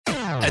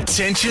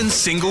Attention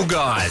single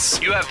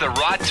guys. You have the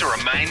right to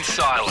remain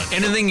silent.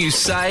 Anything you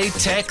say,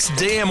 text,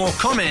 DM or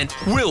comment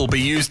will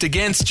be used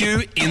against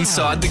you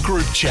inside the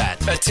group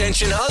chat.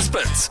 Attention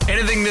husbands.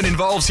 Anything that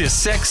involves your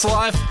sex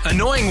life,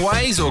 annoying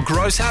ways or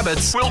gross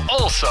habits will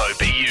also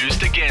be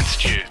used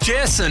against you.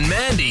 Jess and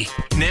Mandy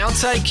now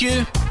take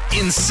you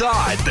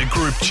inside the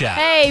group chat.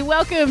 Hey,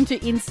 welcome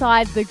to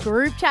Inside the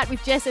Group Chat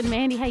with Jess and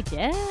Mandy. Hey,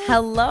 Jess.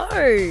 Hello.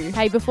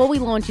 Hey, before we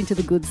launch into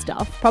the good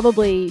stuff,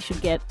 probably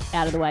should get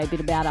out of the way a bit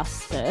about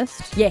us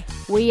first. Yeah.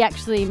 We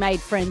actually made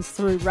friends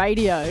through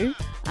radio.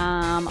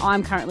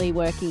 I'm currently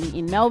working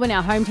in Melbourne,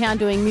 our hometown,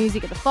 doing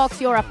music at the Fox.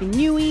 You're up in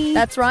Newey.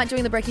 That's right,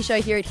 doing the Brekkie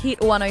Show here at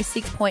Hit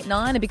 106.9.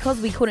 And because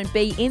we couldn't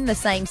be in the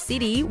same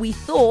city, we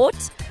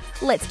thought,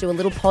 let's do a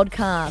little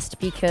podcast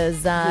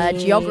because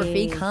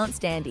geography can't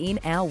stand in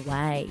our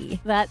way.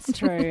 That's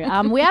true.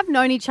 We have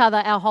known each other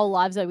our whole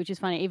lives, though, which is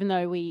funny. Even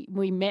though we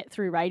met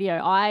through radio,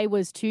 I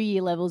was 2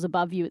 year levels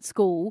above you at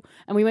school,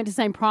 and we went to the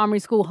same primary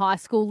school, high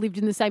school, lived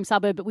in the same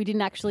suburb, but we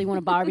didn't actually want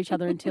to borrow each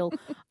other until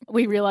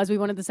we realised we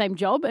wanted the same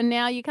job. And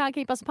now you can't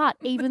keep us apart,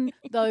 even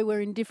though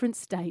we're in different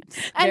states.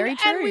 Very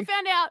true. And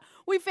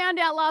we found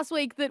out last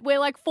week that we're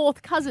like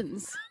fourth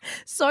cousins.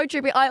 So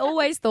trippy. I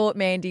always thought,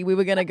 Mandy, we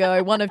were going to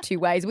go one of two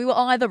ways. We were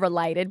either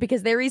related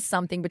because there is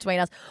something between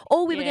us,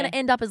 or we were going to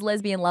end up as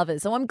lesbian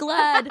lovers. So I'm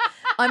glad,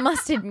 I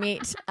must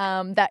admit,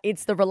 that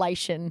it's the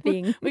relation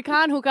thing. We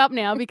can't hook up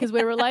now because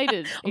we're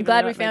related. I'm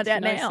glad we found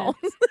out now.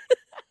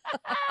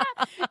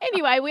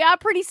 Anyway, we are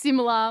pretty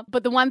similar,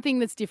 but the one thing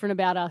that's different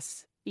about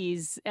us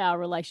is our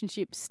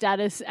relationship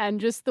status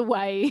and just the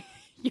way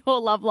your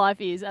love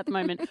life is at the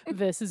moment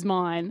versus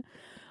mine.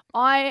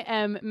 I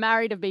am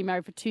married. I've been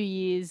married for 2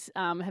 years,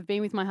 have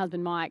been with my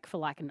husband Mike for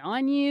like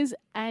 9 years,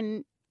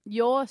 and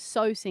you're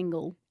so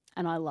single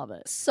and I love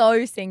it.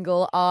 So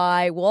single.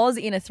 I was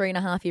in a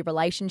 3.5 year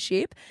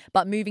relationship,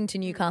 but moving to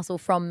Newcastle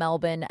from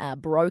Melbourne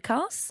broke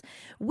us,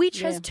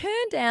 which has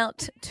turned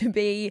out to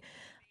be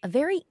a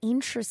very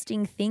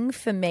interesting thing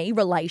for me,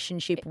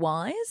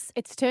 relationship-wise.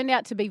 It's turned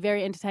out to be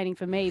very entertaining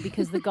for me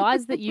because the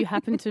guys that you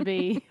happen to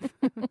be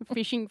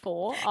fishing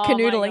for,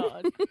 canoodling.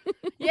 My God.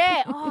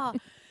 Yeah.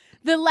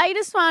 The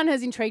latest one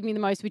has intrigued me the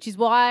most, which is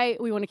why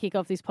we want to kick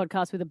off this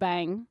podcast with a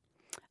bang.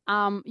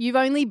 You've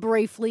only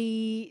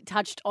briefly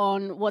touched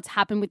on what's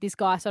happened with this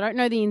guy, so I don't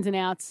know the ins and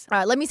outs. All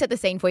right, let me set the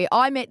scene for you.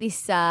 I met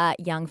this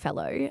young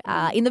fellow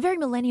in the very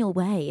millennial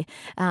way.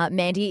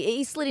 Mandy,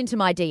 he slid into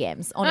my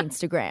DMs on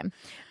Instagram.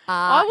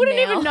 I wouldn't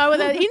even know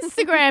whether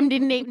Instagram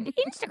didn't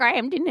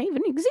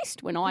even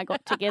exist when I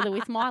got together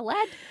with my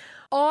lad.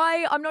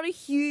 I'm not a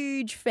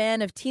huge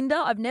fan of Tinder.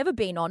 I've never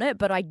been on it,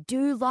 but I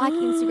do like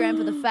Instagram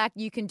for the fact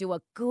you can do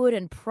a good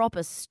and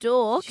proper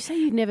stalk. Did you say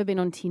you've never been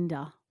on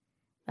Tinder?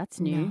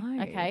 That's new.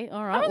 No. Okay,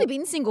 all right. I've only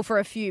been single for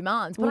a few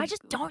months, but I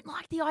just don't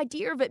like the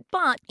idea of it.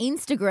 But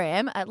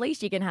Instagram, at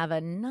least you can have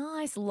a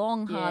nice,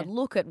 long, hard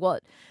look at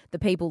what the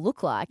people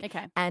look like.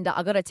 Okay. And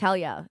I got to tell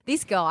you,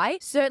 this guy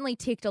certainly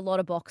ticked a lot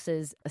of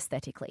boxes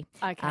aesthetically.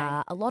 Okay.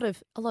 A lot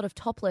of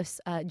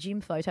topless gym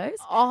photos.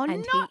 Oh,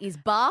 and no. he is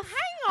buff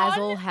Hang on. as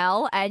all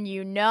hell. And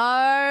you know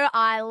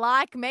I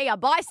like me a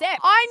bicep.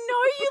 I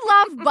know you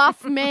love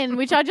buff men,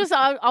 which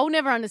I'll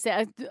never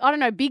understand. I don't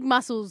know, big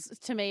muscles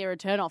to me are a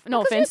turn off.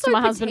 No offense to my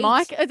husband,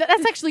 Mike.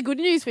 That's actually good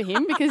news for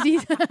him because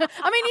he's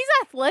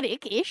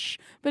athletic-ish,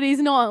 but he's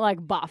not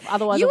like buff.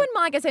 Otherwise, you and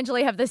Mike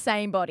essentially have the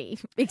same body,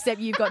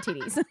 except you've got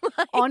titties.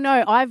 Oh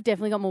no, I've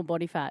definitely got more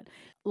body fat.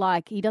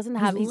 Like he doesn't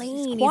have. He's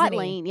lean, quite isn't he?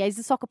 lean. Yeah, he's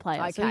a soccer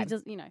player. Okay. So he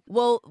just,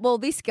 Well,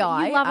 this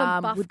guy You love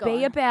a buff would guy.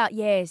 be about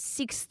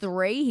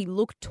 6'3". He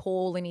looked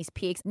tall in his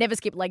pics. Never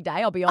skipped leg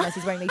day. I'll be honest.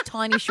 He's wearing these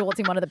tiny shorts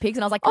in one of the pics,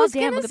 and I was like, oh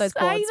damn, look at those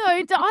quads. Though,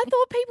 I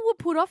thought people were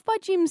put off by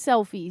gym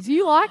selfies.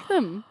 You like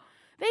them.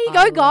 There you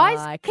go, guys.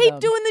 like Keep them.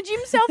 doing the gym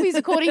selfies,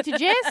 according to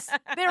Jess.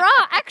 There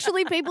are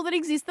actually people that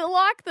exist that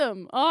like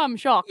them. Oh, I'm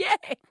shocked. Yes.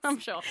 I'm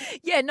shocked.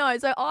 Yeah, no,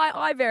 so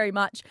I very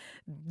much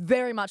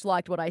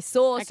liked what I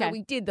saw. So Okay.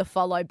 we did the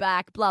follow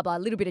back, blah, blah, a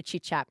little bit of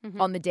chit chat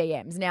on the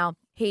DMs. Now,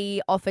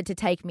 he offered to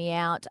take me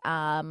out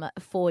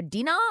for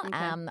dinner.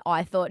 Okay.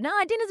 I thought,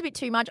 nah, dinner's a bit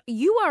too much.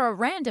 You are a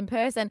random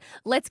person.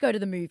 Let's go to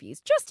the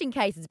movies. Just in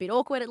case it's a bit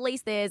awkward, at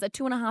least there's a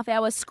 2.5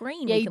 hour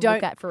screen we Yeah, you can don't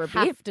look at for a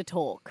bit. have to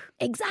talk.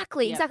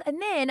 Exactly. And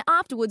then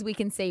afterwards we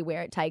can see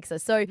where it takes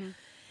us. So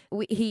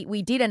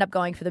we did end up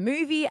going for the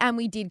movie and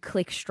we did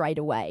click straight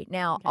away.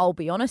 Now, I'll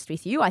be honest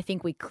with you. I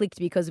think we clicked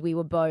because we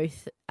were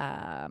both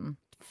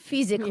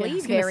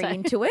physically very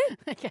into it.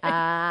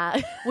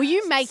 Okay. Were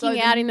you making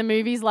out in the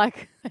movies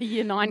like a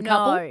year 9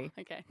 couple? No.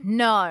 Okay.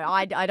 No,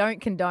 I don't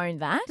condone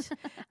that.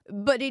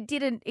 But it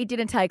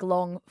didn't take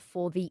long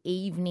for the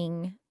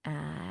evening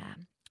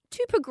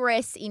to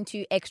progress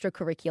into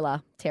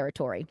extracurricular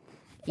territory,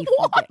 if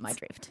you get my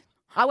drift.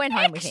 I went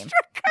home with him.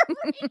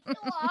 Extracurricular?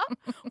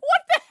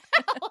 What the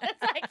hell?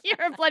 It's like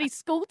you're a bloody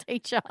school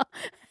teacher.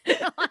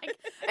 Like,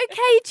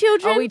 okay,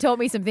 children. Oh, he taught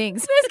me some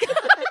things.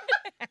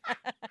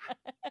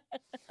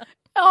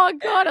 Oh,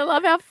 God, I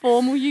love how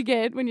formal you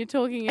get when you're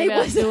talking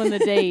about doing the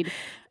deed.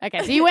 Okay,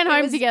 so you went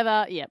home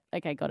together. Yep.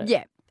 Okay, got it.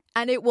 Yeah.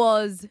 And it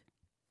was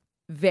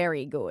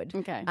very good.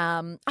 Okay.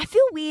 I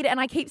feel weird, and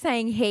I keep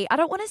saying he. I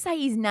don't want to say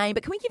his name,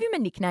 but can we give him a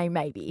nickname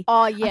maybe?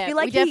 Oh, yeah. I feel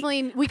like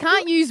we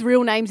can't use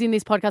real names in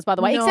this podcast, by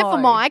the way, except for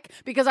No. Mike,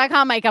 because I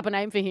can't make up a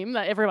name for him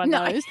that everyone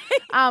knows.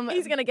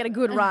 He's going to get a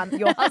good run,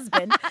 your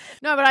husband.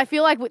 No, but I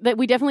feel like that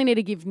we definitely need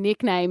to give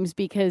nicknames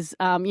because,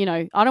 I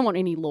don't want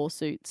any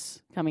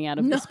lawsuits coming out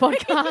of this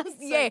podcast.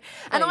 Yeah,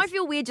 and I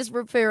feel weird just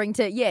referring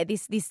to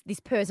this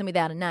person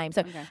without a name.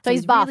 So So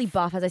he's really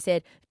buff, as I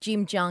said,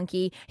 gym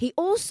junkie. He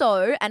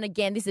also, and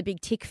again, this is a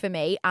big tick for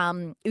me.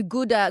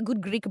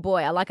 Good Greek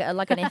boy. I like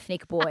an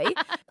ethnic boy.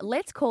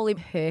 Let's call him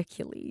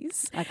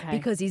Hercules,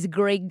 because he's a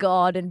Greek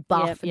god and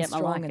buff and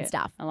strong and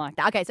stuff. I like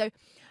that. Okay, so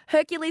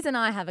Hercules and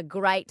I have a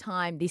great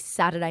time this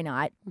Saturday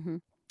night. Mm-hmm.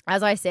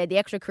 As I said, the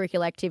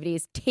extracurricular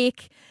activities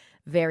tick.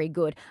 Very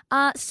good.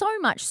 So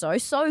much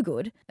so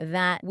good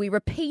that we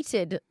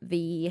repeated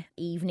the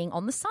evening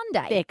on the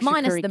Sunday,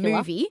 minus the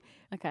movie.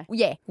 Okay.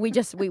 Yeah, we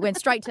went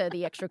straight to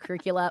the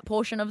extracurricular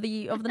portion of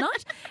the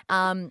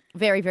night.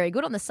 Very, very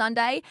good on the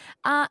Sunday,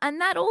 and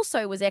that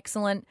also was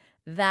excellent.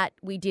 That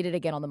we did it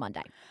again on the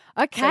Monday.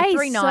 Okay, so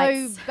 3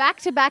 nights. So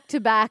back to back to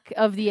back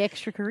of the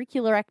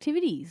extracurricular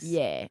activities.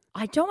 Yeah,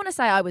 I don't want to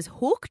say I was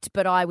hooked,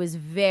 but I was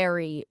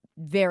very,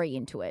 very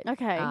into it.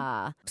 Okay.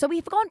 So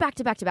we've gone back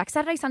to back to back,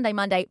 Saturday, Sunday,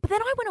 Monday, but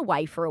then I went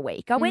away for a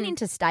week. I went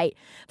interstate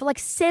for like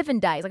 7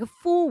 days, like a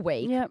full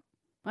week. Yep.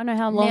 I know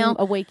how long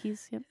a week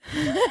is. Yep.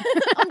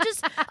 I'm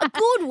just a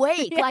good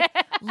week, like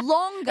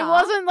longer. It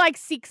wasn't like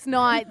 6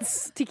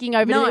 nights ticking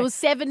over. No. It was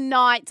 7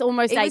 nights,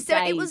 almost 8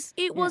 days.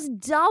 It was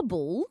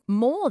double,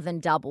 more than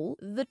double,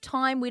 the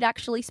time we'd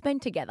actually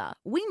spent together.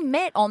 We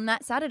met on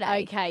that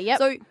Saturday. Okay, yep.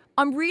 So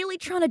I'm really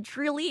trying to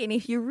drill in,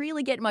 if you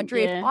really get my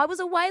drift. Yeah. I was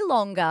away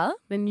longer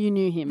Then you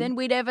knew him. than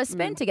we'd ever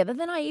spent together,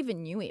 than I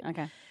even knew him.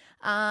 Okay.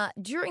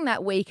 During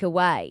that week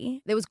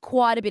away, there was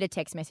quite a bit of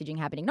text messaging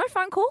happening. No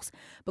phone calls,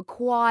 but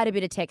quite a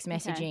bit of text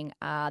messaging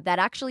that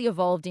actually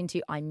evolved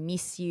into, I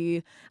miss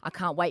you. I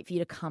can't wait for you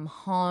to come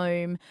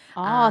home.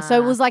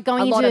 So it was like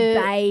going a lot into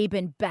of babe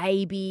and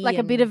baby. like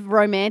a bit of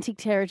romantic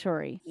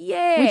territory.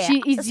 Yeah.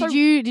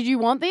 Did you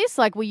want this?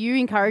 Like, were you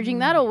encouraging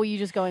that, or were you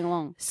just going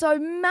along? So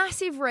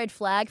massive red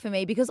flag for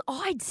me, because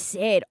I'd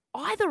said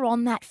either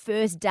on that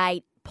first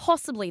date,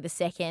 possibly the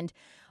second,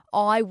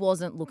 I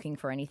wasn't looking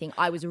for anything.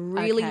 I was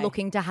really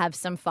looking to have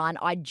some fun.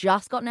 I'd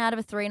just gotten out of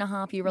a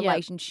 3.5-year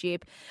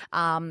relationship.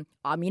 I'm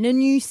in a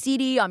new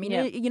city. I'm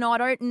in I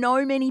don't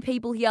know many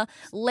people here.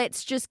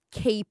 Let's just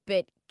keep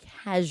it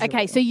casual.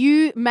 Okay, so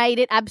you made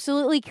it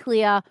absolutely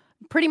clear,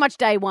 pretty much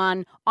day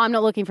one, I'm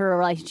not looking for a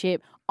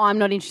relationship. I'm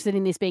not interested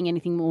in this being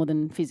anything more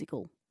than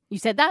physical. You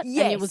said that?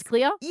 Yes. And it was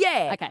clear?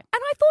 Yeah. Okay. And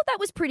I thought that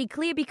was pretty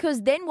clear,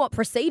 because then what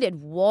proceeded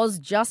was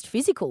just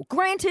physical.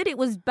 Granted, it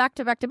was back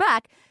to back to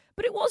back,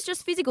 but it was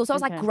just physical. So I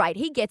was like, great,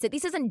 he gets it.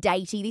 This isn't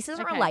datey. This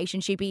isn't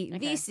relationshipy.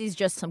 This is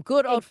just some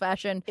good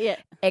old-fashioned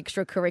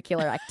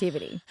extracurricular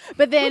activity.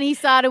 But then he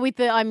started with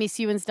the I miss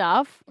you and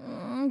stuff.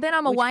 Then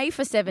I'm away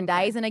for 7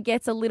 days, and it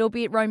gets a little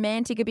bit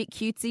romantic, a bit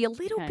cutesy, a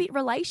little bit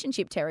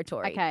relationship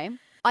territory. Okay.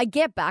 I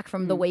get back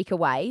from the week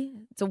away.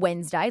 It's a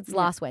Wednesday. It's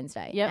last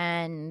Wednesday. Yep.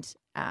 And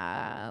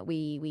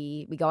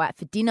we go out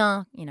for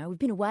dinner. We've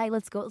been away.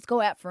 Let's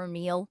go out for a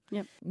meal.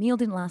 Yep. Meal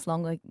didn't last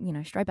long. Like,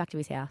 straight back to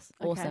his house.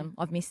 Okay. Awesome.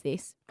 I've missed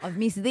this.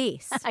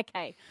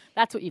 Okay.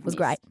 That's what you've missed.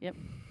 Was great. Yep.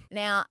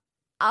 Now,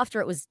 after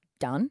it was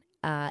done,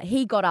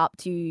 he got up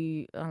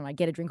to, I don't know,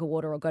 get a drink of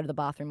water or go to the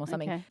bathroom or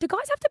something. Okay. Do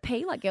guys have to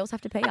pee like girls have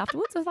to pee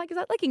afterwards? I was like, is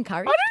that like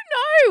encouraged? I don't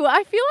know.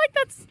 I feel like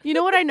that's, you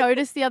know what I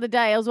noticed the other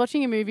day? I was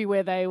watching a movie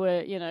where they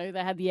were, they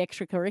had the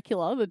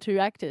extracurricular, the 2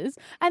 actors,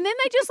 and then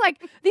they just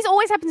like, this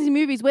always happens in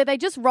movies where they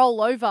just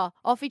roll over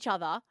off each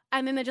other,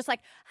 and then they're just like,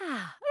 And I'm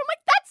like,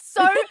 that's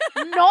so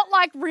not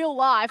like real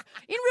life.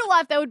 In real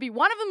life, there would be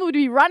one of them would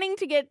be running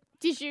to get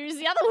tissues,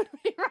 the other would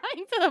be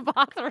running to the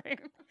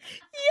bathroom.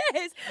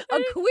 Yes,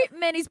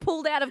 equipment is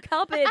pulled out of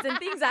cupboards and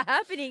things are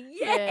happening.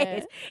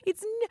 Yes,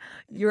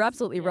 you're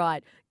absolutely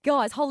right,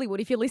 guys. Hollywood,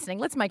 if you're listening,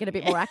 let's make it a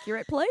bit more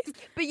accurate, please.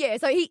 But yeah,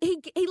 so he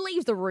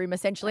leaves the room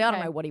essentially. I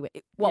don't know what he went.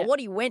 Well, what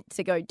he went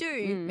to go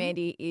do,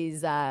 Mandy,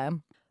 is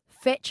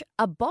fetch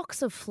a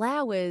box of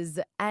flowers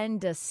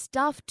and a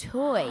stuffed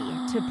toy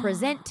to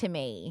present to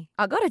me.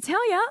 I got to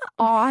tell you,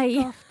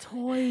 Stuffed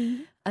toy,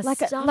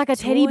 like a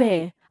teddy toy.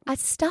 bear. A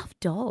stuffed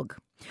dog,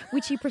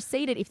 which he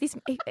proceeded,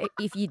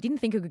 if you didn't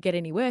think it could get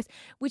any worse,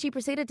 which he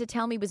proceeded to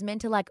tell me was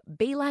meant to like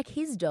be like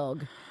his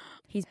dog,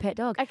 his pet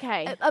dog.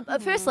 Okay.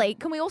 Firstly,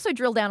 can we also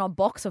drill down on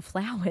box of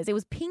flowers? It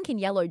was pink and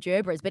yellow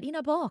gerberas, but in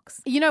a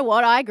box. You know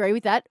what? I agree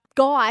with that.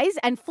 Guys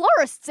and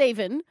florists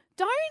even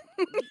don't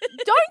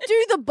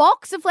do the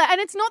box of flowers. And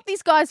it's not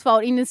this guy's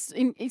fault.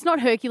 It's not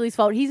Hercules'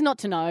 fault. He's not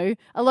to know.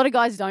 A lot of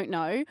guys don't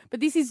know.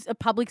 But this is a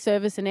public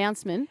service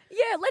announcement.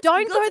 Yeah, let's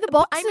go the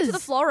boxes. Aim it to the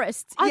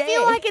florists. I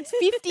feel like it's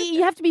 50.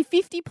 You have to be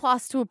 50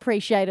 plus to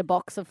appreciate a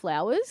box of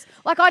flowers.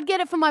 Like, I'd get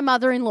it for my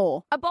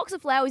mother-in-law. A box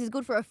of flowers is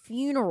good for a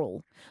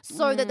funeral,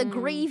 so that the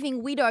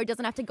grieving widow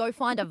doesn't have to go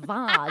find a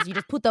vase. You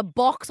just put the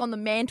box on the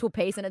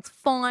mantelpiece and it's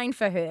fine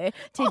for her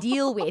to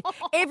deal with.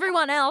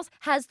 Everyone else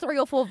has 3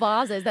 or 4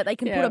 vases that they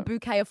can put a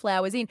bouquet of flowers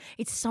flowers in.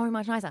 It's so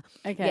much nicer.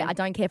 Okay. Yeah, I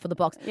don't care for the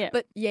box. Yeah.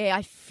 But yeah,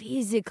 I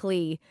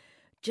physically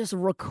just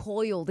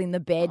recoiled in the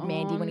bed,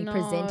 Mandy, when he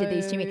presented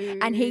these to me.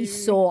 And he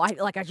saw,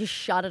 I just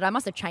shuddered. I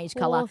must have changed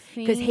colour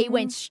because he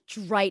went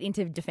straight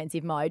into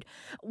defensive mode.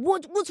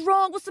 What's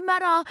wrong? What's the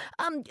matter?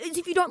 As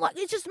if you don't like,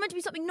 it's just meant to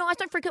be something nice.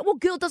 Don't freak out. What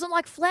girl doesn't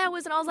like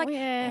flowers? And I was like,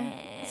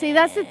 See,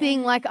 that's the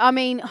thing. Like, I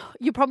mean,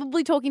 you're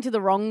probably talking to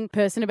the wrong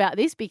person about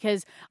this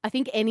because I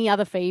think any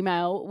other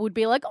female would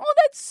be like, oh,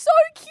 that's so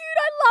cute.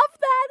 I love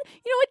that.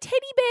 You know, a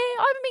teddy bear.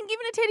 I haven't been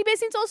given a teddy bear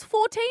since I was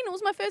 14. It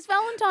was my first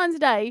Valentine's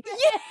Day.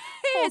 Yeah.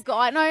 Poor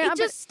guy. No, It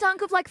just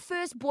stunk of like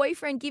first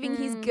boyfriend giving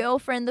his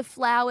girlfriend the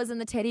flowers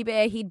and the teddy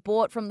bear he'd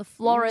bought from the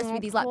florist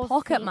with his like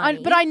pocket money.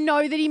 But I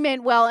know that he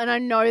meant well, and I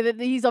know that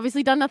he's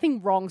obviously done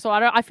nothing wrong. So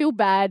I feel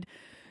bad,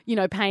 you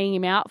know, paying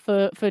him out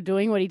for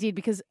doing what he did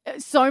because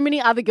so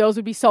many other girls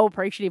would be so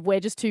appreciative. We're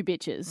just two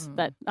bitches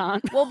that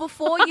aren't. Well,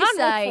 before you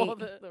say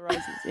the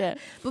roses, yeah.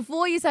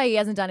 Before you say he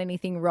hasn't done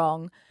anything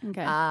wrong,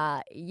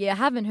 Okay. you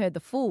haven't heard the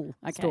full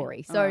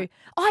story. all So right.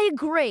 I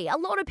agree. A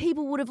lot of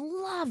people would have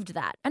loved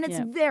that, and it's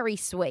very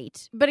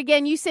sweet. But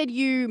again, you said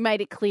you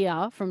made it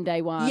clear from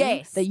day one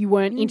Yes. that you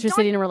weren't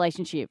interested Don't- in a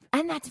relationship.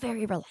 And that's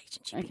very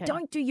relationship. Okay.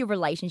 Don't do your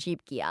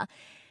relationship gear.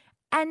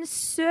 And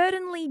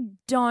certainly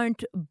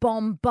don't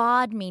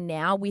bombard me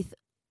now with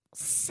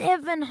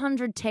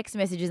 700 text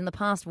messages in the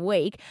past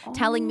week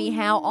telling me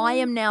how I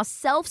am now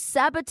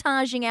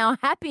self-sabotaging our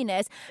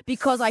happiness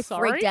because I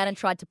freaked out and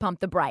tried to pump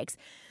the brakes.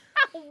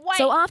 Wait.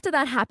 So after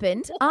that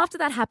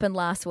happened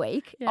last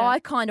week, Yeah. I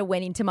kind of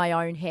went into my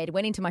own head,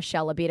 went into my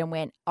shell a bit and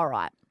went, all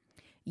right,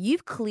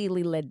 you've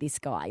clearly led this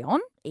guy on,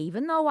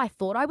 even though I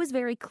thought I was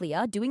very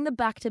clear, doing the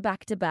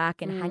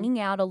back-to-back-to-back and hanging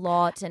out a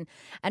lot and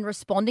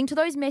responding to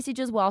those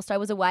messages whilst I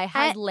was away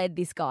has led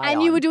this guy on.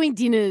 And you were doing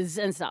dinners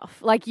and stuff.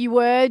 Like you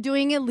were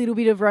doing a little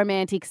bit of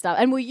romantic stuff.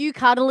 And were you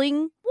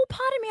cuddling? Well,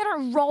 part of me, I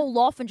don't roll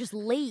off and just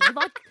leave.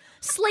 I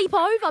sleep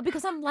over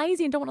because I'm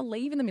lazy and don't want to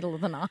leave in the middle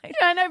of the night.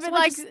 I know, but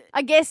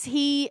I guess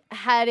he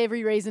had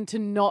every reason to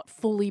not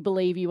fully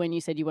believe you when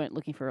you said you weren't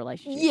looking for a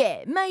relationship.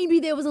 Yeah, maybe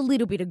there was a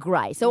little bit of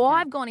grey. So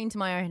I've gone into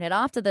my own head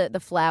after the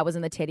flowers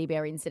and the teddy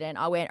bear incident.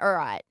 I went, all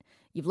right,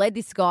 you've led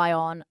this guy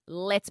on.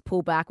 Let's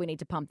pull back. We need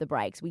to pump the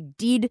brakes. We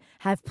did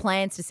have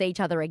plans to see each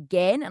other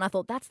again. And I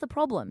thought, that's the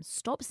problem.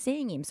 Stop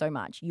seeing him so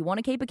much. You want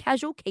to keep it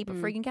casual? Keep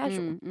it freaking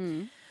casual.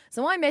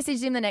 So I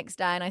messaged him the next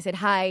day and I said,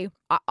 hey,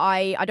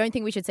 I don't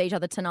think we should see each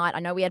other tonight. I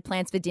know we had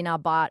plans for dinner,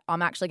 but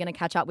I'm actually going to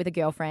catch up with a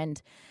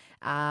girlfriend.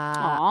 That's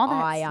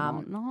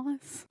not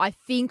nice. I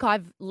think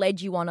I've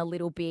led you on a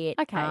little bit.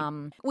 Okay.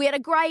 We had a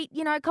great,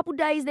 a couple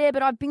days there,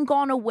 but I've been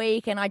gone a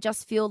week and I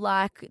just feel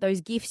like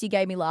those gifts you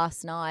gave me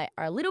last night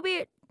are a little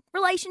bit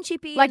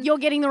relationshipy. Like you're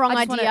getting the wrong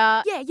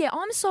idea. Yeah,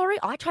 I'm sorry.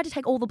 I tried to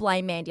take all the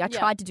blame, Mandy. I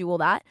tried to do all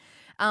that.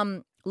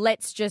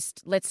 Let's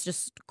just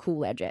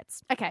cool our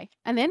jets. Okay.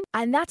 And then?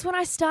 And that's when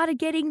I started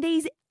getting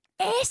these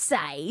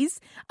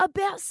essays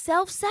about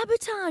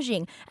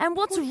self-sabotaging and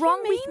what's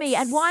wrong with me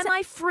and why am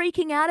I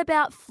freaking out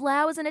about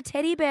flowers and a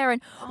teddy bear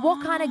and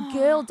what kind of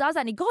girl does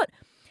that. And he got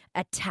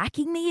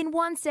attacking me in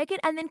 1 second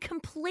and then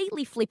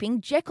completely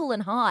flipping Jekyll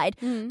and Hyde,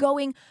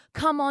 going,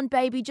 come on,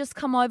 baby, just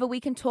come over. We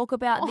can talk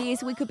about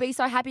this. We could be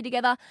so happy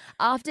together.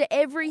 After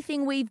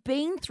everything we've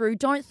been through,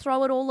 don't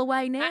throw it all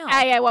away now.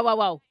 Hey,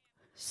 whoa.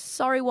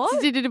 Sorry,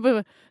 what? Did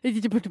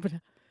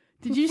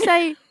you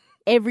say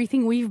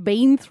everything we've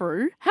been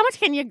through? How much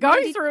can you go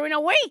through in a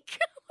week?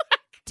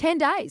 10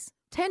 days.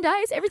 10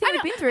 days, everything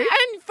we've been through.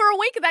 And for a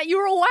week of that, you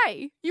were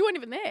away. You weren't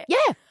even there. Yeah.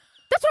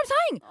 That's what I'm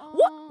saying.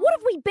 What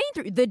have we been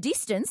through? The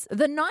distance,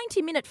 the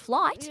 90-minute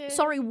flight. Yeah.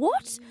 Sorry,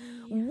 what?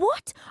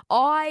 What?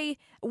 I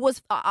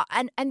was,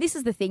 and this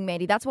is the thing,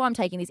 Mandy, that's why I'm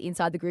taking this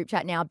inside the group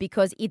chat now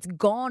because it's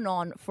gone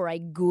on for a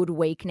good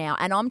week now.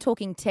 And I'm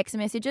talking text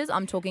messages.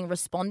 I'm talking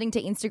responding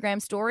to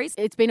Instagram stories.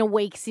 It's been a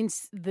week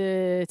since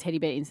the teddy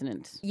bear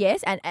incident.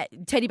 Yes, and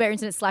teddy bear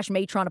incident /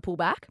 me trying to pull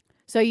back.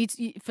 So you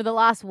for the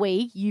last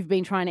week, you've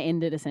been trying to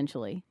end it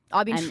essentially.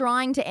 I've been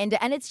trying to end it,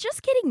 and it's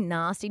just getting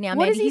nasty now.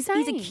 What Mandy. is he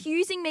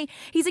saying?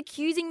 He's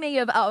accusing me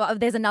of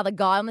there's another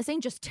guy on the scene.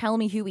 Just tell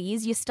me who he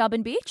is, you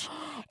stubborn bitch.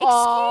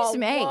 Excuse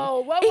me.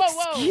 Whoa.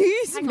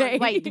 Excuse me.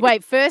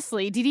 Wait.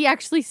 Firstly, did he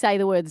actually say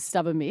the word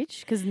stubborn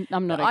bitch? Because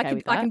I'm not okay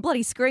with that. I can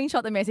bloody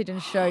screenshot the message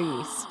and show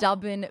you.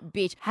 Stubborn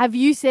bitch. Have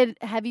you said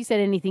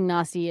anything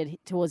nasty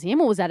towards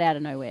him, or was that out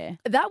of nowhere?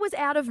 That was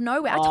out of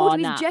nowhere. I told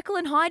you nah. he's Jekyll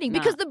and hiding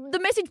because the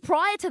message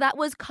prior to that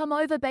was, come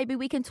over, baby,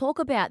 we can talk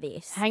about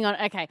this. Hang on,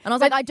 okay. And I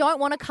was like, I don't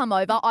want to come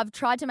over. I've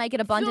tried to make it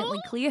abundantly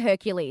clear,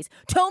 Hercules.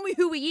 Tell me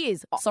who he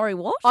is. Sorry,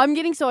 what? I'm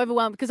getting so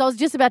overwhelmed because I was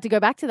just about to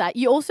go back to that.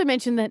 You also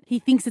mentioned that he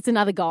thinks it's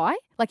another guy.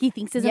 Like he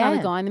thinks there's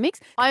another guy in the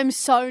mix. I'm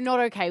so not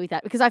okay with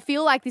that because I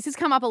feel like this has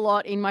come up a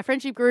lot in my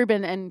friendship group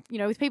and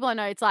with people I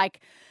know. It's like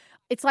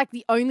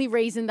the only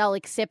reason they'll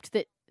accept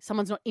that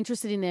someone's not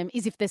interested in them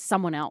is if there's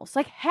someone else.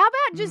 Like, how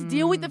about just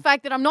deal with the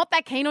fact that I'm not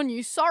that keen on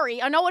you? Sorry,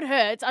 I know it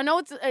hurts. I know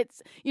it's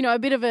a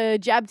bit of a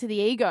jab to the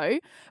ego,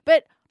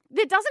 but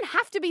there doesn't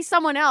have to be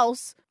someone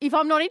else if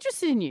I'm not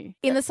interested in you.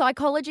 In the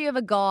psychology of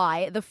a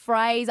guy, the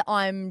phrase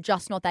 "I'm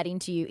just not that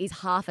into you" is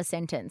half a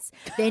sentence.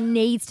 There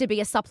needs to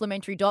be a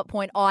supplementary dot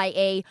point,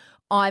 i.e.,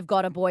 I've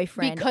got a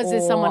boyfriend. Because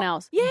there's someone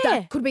else. Yeah.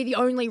 That could be the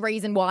only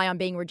reason why I'm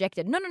being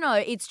rejected. No.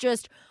 It's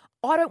just,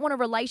 I don't want a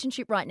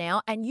relationship right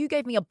now, and you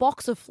gave me a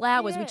box of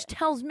flowers, which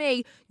tells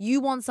me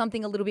you want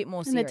something a little bit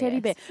more serious. And the teddy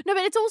bear. No,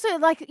 but it's also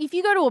like if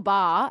you go to a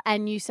bar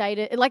and you say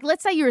to, like,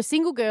 let's say you're a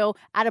single girl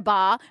at a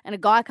bar and a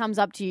guy comes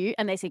up to you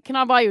and they say, "Can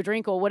I buy you a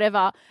drink?" or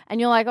whatever, and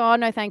you're like, "Oh,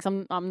 no, thanks,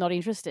 I'm not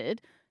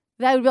interested."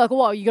 They would be like,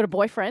 "Well, you got a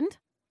boyfriend?"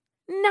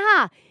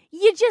 Nah,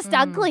 you're just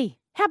ugly.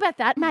 How about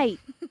that, mate?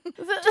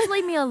 Just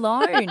leave me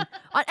alone.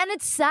 And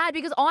it's sad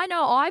because I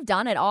know I've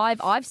done it.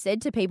 I've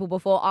said to people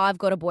before, I've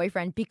got a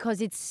boyfriend,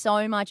 because it's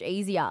so much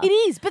easier. It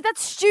is, but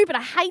that's stupid.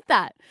 I hate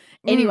that.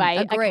 Anyway,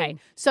 agree. Okay.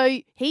 So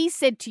he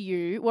said to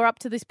you, we're up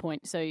to this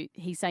point. So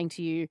he's saying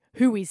to you,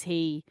 who is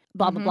he?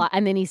 Blah, blah, blah.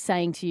 And then he's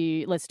saying to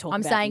you, let's talk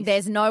about saying this.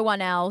 There's no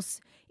one else.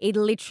 It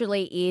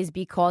literally is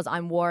because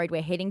I'm worried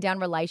we're heading down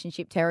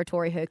relationship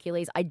territory,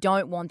 Hercules. I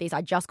don't want this.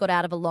 I just got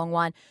out of a long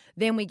one.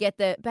 Then we get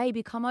the,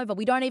 baby, come over.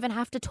 We don't even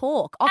have to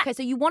talk. Okay,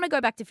 so you want to go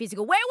back to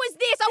physical. Where was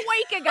this a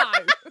week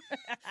ago?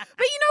 But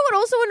you know what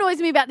also annoys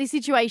me about this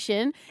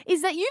situation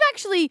is that you've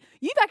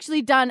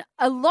actually done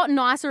a lot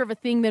nicer of a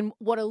thing than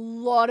what a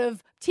lot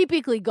of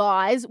typically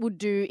guys would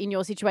do in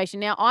your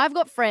situation. Now, I've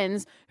got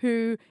friends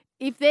who,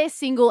 if they're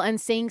single and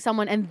seeing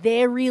someone and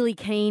they're really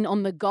keen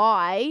on the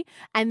guy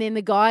and then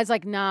the guy's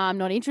like, nah, I'm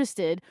not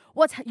interested,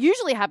 what's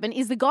usually happened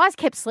is the guy's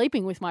kept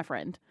sleeping with my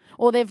friend,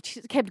 or they've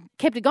kept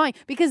it going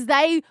because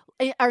they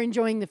are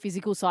enjoying the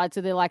physical side.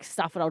 So they're like,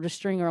 stuff it, I'll just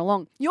string her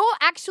along. You're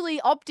actually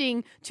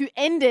opting to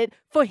end it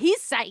for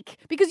his sake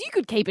because you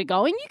could keep it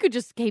going. You could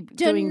just keep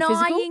doing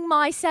physical. Denying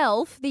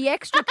myself the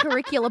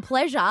extracurricular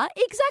pleasure.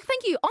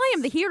 Thank you. I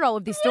am the hero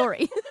of this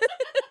story.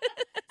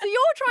 So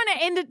you're trying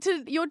to end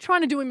it you're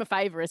trying to do him a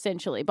favour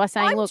essentially by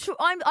saying,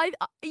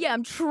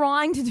 I'm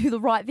trying to do the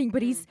right thing,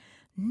 but he's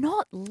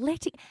not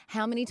letting.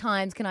 How many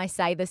times can I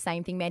say the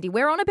same thing, Mandy?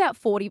 We're on about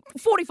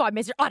 45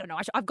 messages. I don't know.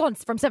 I've gone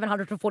from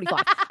 700 to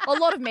 45. A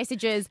lot of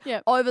messages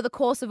over the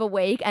course of a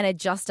week, and it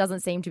just doesn't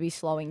seem to be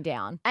slowing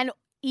down. And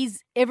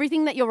is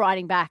everything that you're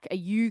writing back, are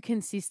you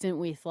consistent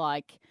with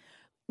like,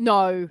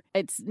 no,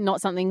 it's not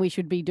something we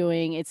should be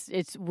doing.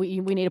 We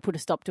need to put a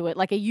stop to it.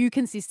 Like, are you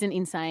consistent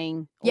in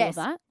saying all of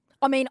that?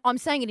 I mean, I'm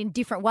saying it in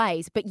different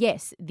ways, but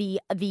yes, the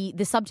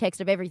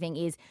subtext of everything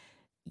is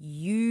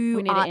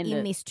you are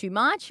in this too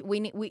much. We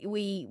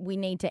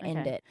need to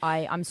end it.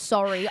 I'm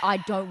sorry. I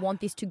don't want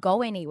this to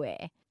go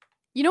anywhere.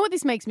 You know what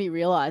this makes me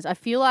realise? I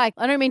feel like,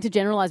 I don't mean to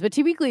generalise, but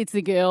typically it's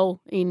the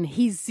girl in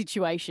his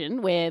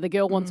situation where the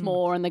girl wants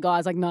more and the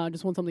guy's like, no, I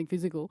just want something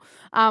physical.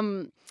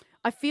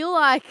 I feel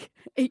like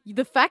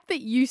the fact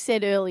that you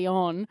said early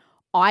on,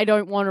 I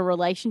don't want a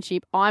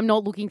relationship, I'm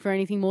not looking for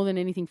anything more than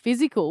anything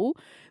physical,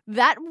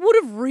 that would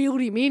have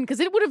reeled him in because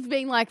it would have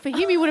been like, for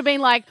him, he would have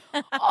been like,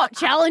 oh,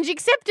 challenge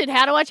accepted.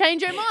 How do I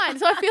change your mind?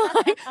 So I feel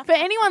like for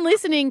anyone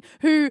listening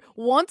who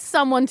wants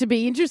someone to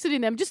be interested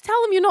in them, just tell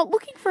them you're not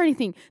looking for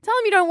anything. Tell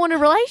them you don't want a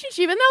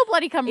relationship and they'll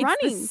bloody come running.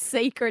 It's the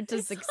secret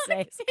to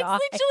success, guys.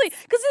 It's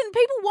literally, because then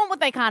people want what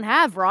they can't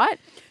have, right?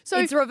 So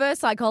it's reverse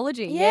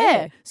psychology.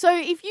 Yeah. So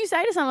if you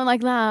say to someone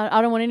like, nah,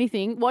 I don't want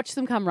anything, watch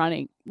them come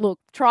running. Look,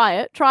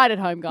 try it at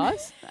home,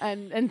 guys,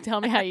 and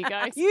tell me how you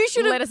go. You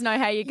should let us know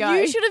how you go.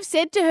 You should have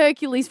said to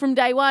Hercules from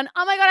day one,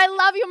 oh my God, I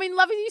love you. I'm in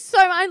love with you so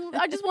much.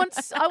 I want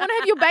to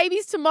have your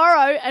babies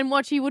tomorrow. And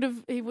watch, he would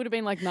have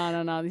been like,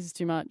 no, this is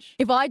too much.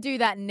 If I do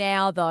that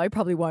now, though,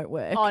 probably won't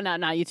work. Oh no,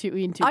 you're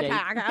in too deep. Okay,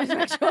 I just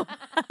make sure.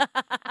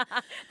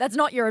 That's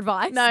not your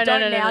advice. No,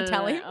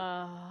 tell him.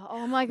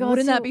 Oh my God.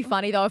 Wouldn't that be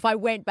funny though if I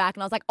went back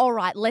and I was like, all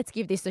right, let's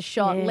give this a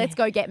shot. Yeah. Let's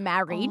go get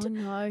married. Oh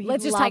no,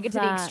 let's just take it to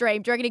the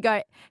extreme. Do you reckon he'd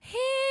go, hey?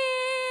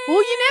 Well,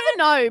 you never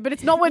know, but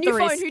it's not worth the risk.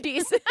 New phone, who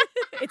dis?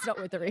 It's not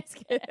worth the risk.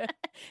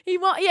 He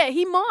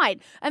might.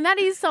 And that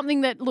is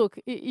something that, look,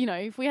 you know,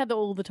 if we had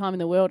all the time in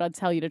the world, I'd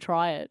tell you to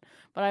try it.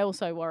 But I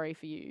also worry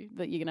for you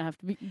that you're going to have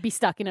to be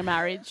stuck in a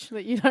marriage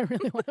that you don't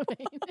really want to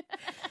be in.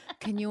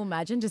 Can you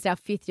imagine just our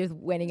 50th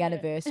wedding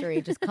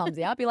anniversary just comes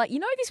out? Be like,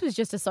 this was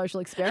just a social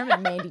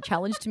experiment Mandy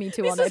challenged me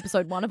to on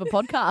episode 1 of a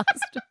podcast.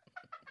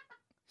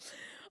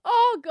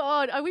 Oh,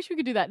 God, I wish we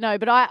could do that. No,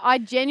 but I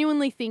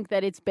genuinely think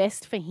that it's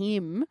best for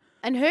him.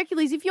 And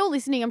Hercules, if you're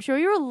listening, I'm sure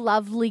you're a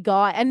lovely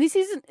guy. And this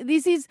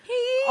is.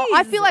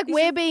 I feel like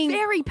we're being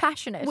very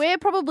passionate. We're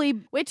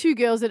two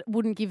girls that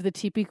wouldn't give the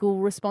typical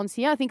response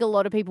here. I think a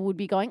lot of people would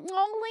be going,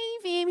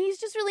 oh, leave him. He's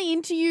just really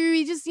into you.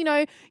 He just,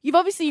 you've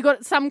obviously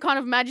got some kind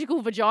of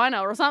magical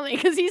vagina or something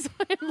because he's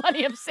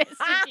bloody obsessed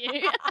with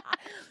you.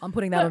 I'm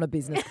putting that on a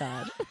business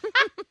card.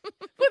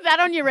 Put that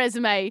on your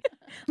resume.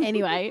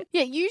 Anyway,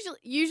 yeah,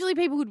 usually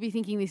people would be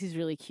thinking this is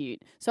really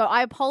cute. So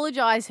I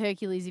apologise,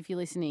 Hercules, if you're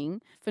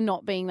listening, for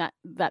not being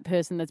that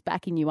person that's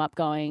backing you up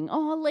going,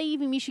 oh,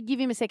 leave him, you should give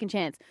him a second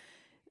chance.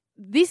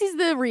 This is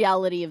the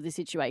reality of the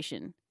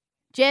situation.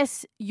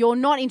 Jess, you're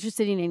not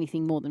interested in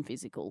anything more than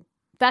physical.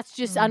 That's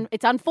just,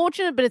 it's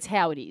unfortunate, but it's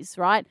how it is,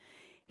 right?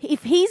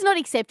 if he's not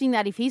accepting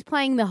that, if he's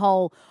playing the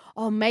whole,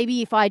 oh,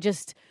 maybe if I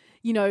just,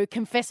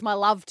 confess my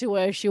love to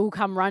her, she'll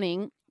come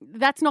running,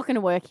 that's not going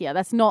to work here.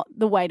 That's not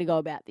the way to go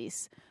about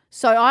this.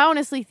 So I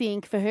honestly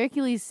think for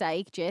Hercules'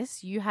 sake,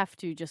 Jess, you have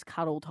to just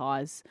cut all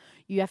ties.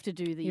 You have to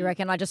do the... You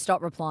reckon I just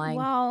stop replying?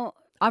 Well...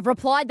 I've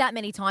replied that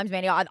many times,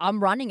 Mandy. I'm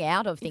running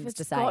out of things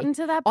to say. Gotten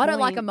to that I don't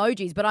like point-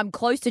 emojis, but I'm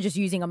close to just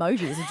using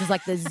emojis. It's just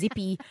like the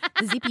zippy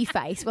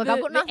face. Like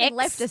I've got nothing X,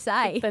 left to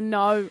say. The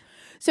no.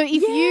 So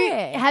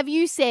if have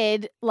you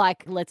said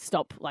like let's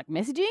stop like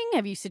messaging?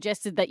 Have you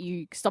suggested that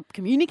you stop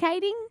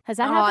communicating? Has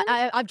that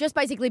happened? I've just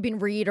basically been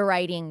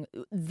reiterating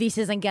this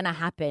isn't going to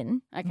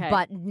happen. Okay.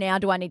 But now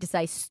do I need to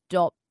say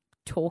stop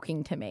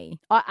talking to me?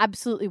 I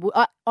absolutely would.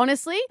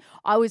 Honestly,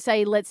 I would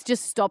say let's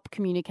just stop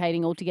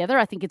communicating altogether.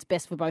 I think it's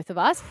best for both of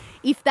us.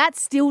 If that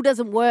still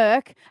doesn't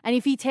work, and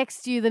if he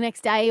texts you the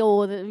next day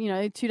or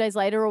 2 days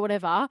later or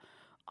whatever,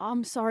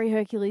 I'm sorry,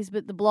 Hercules,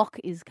 but the block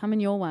is coming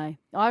your way.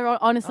 I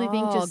honestly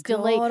think just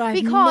delete.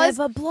 I've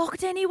never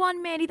blocked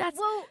anyone, Mandy. That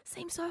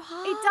seems so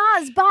hard. It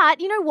does,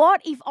 but you know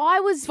what? If I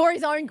was for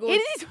his own good.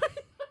 It is.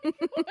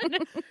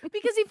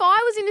 Because if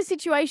I was in a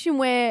situation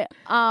where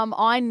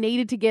I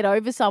needed to get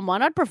over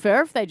someone, I'd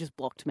prefer if they just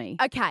blocked me.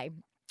 Okay.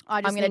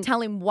 I'm going to think-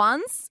 tell him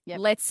once, Yep.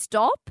 let's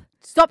stop.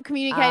 Stop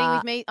communicating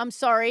with me. I'm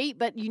sorry,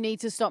 but you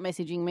need to stop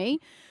messaging me.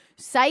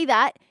 Say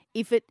that.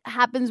 If it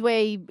happens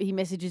where he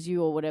messages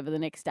you or whatever the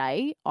next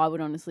day, I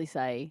would honestly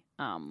say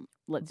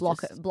let's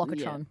Blockatron.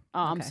 Yeah. Oh,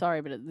 I'm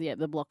sorry, but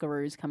the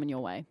Blockaroo's coming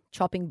your way.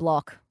 Chopping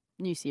block.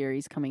 New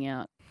series coming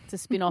out. It's a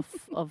spin-off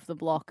of The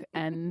Block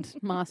and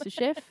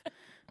MasterChef.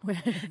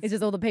 It's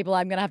just all the people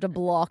I'm going to have to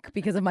block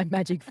because of my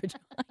magic vagina.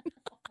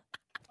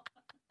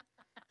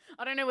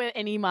 I don't know where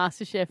any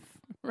MasterChef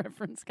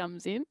reference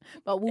comes in,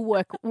 but we'll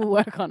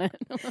work on it.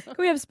 Can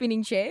we have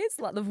spinning chairs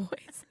like The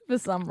Voice for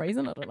some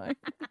reason? I don't know.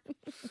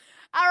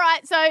 All right,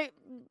 so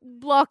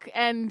block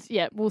and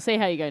we'll see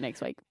how you go next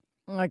week.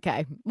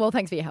 Okay. Well,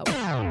 thanks for your help.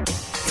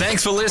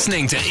 Thanks for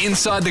listening to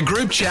Inside the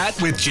Group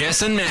Chat with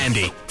Jess and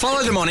Mandy.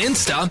 Follow them on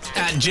Insta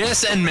at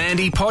Jess and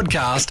Mandy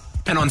Podcast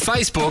and on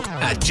Facebook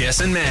at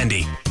Jess and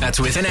Mandy. That's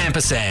with an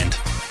ampersand,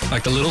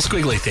 like the little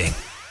squiggly thing.